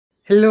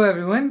Hello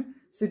everyone.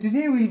 So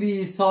today we'll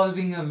be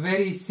solving a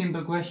very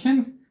simple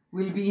question.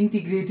 We'll be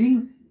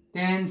integrating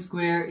tan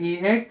square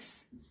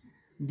ax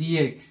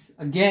dx.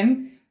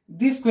 Again,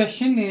 this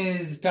question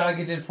is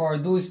targeted for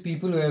those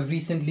people who have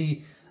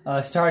recently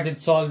started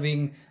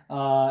solving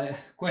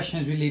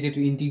questions related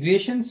to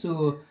integration.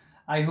 So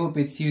I hope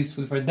it's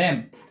useful for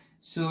them.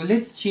 So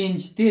let's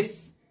change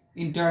this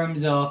in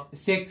terms of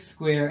sec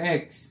square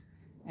x.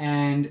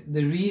 And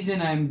the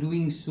reason I'm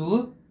doing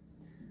so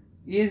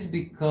is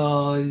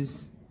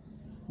because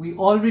we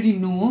already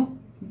know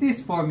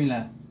this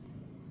formula.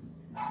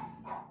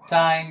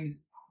 Times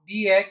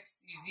dx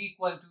is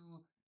equal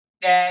to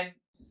tan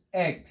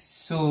x.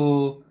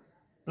 So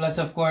plus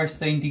of course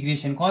the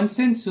integration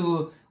constant.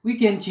 So we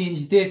can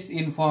change this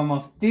in form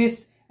of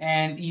this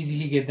and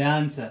easily get the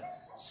answer.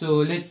 So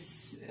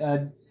let's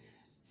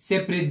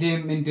separate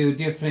them into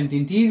different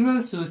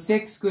integrals. So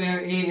sec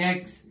square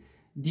ax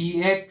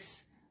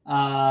dx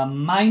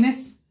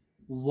minus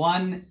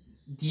 1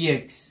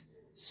 dx.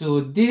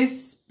 So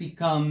this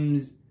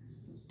becomes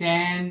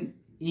tan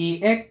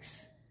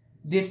ax,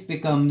 this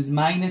becomes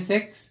minus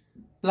x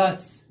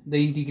plus the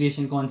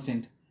integration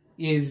constant.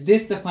 Is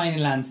this the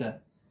final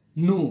answer?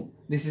 No,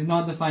 this is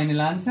not the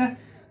final answer,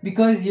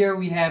 because here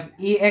we have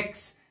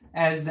ax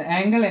as the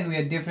angle and we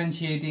are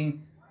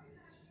differentiating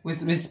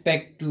with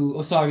respect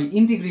to,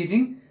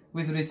 integrating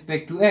with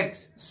respect to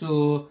x.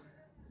 So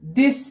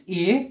this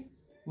a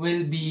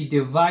will be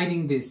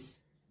dividing this.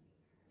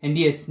 And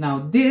yes,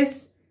 now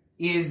this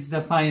is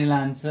the final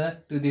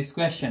answer to this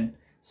question.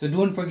 So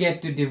don't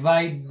forget to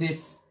divide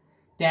this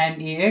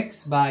tan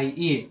ax by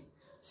a.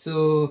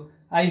 So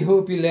I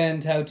hope you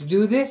learned how to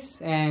do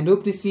this and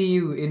hope to see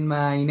you in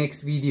my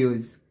next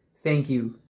videos. Thank you.